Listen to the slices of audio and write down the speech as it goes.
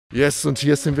Yes, und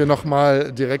hier sind wir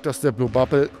nochmal direkt aus der Blue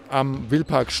Bubble am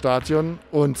Wilparkstadion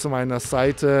und zu meiner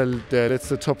Seite der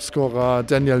letzte Topscorer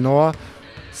Daniel Norl.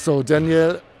 So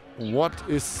Daniel, what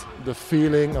is the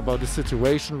feeling about the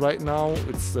situation right now?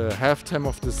 It's the halftime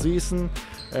of the season.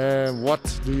 What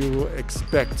do you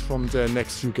expect from the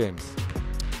next few games?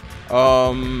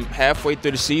 Halfway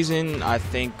through the season, I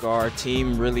think our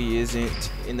team really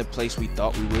isn't in the place we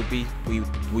thought we would be.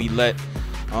 We let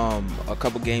a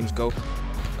couple games go.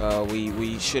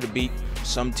 We should have beat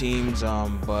some teams,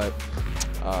 but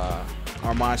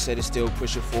our mindset is still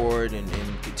pushing forward and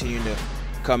continuing to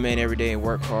come in every day and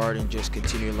work hard and just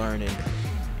continue to learn and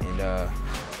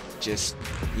just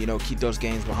keep those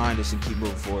games behind us and keep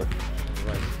moving forward.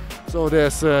 Right. So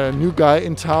there's a new guy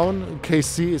in town.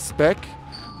 KC is back.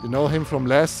 You know him from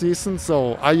last season.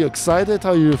 So are you excited?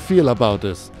 How do you feel about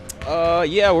this?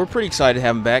 Yeah, we're pretty excited to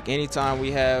have him back. Anytime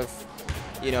we have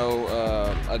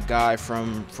a guy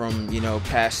from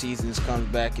past seasons comes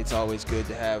back, it's always good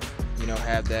to have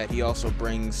that. He also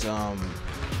brings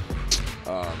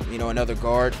another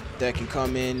guard that can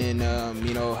come in and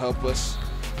help us.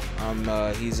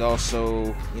 He's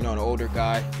also an older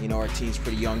guy. Our team's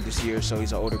pretty young this year, so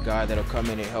he's an older guy that'll come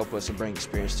in and help us and bring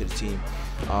experience to the team.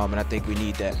 And I think we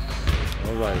need that.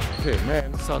 All right. Okay,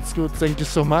 man. Sounds good. Thank you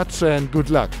so much and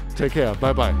good luck. Take care.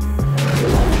 Bye bye.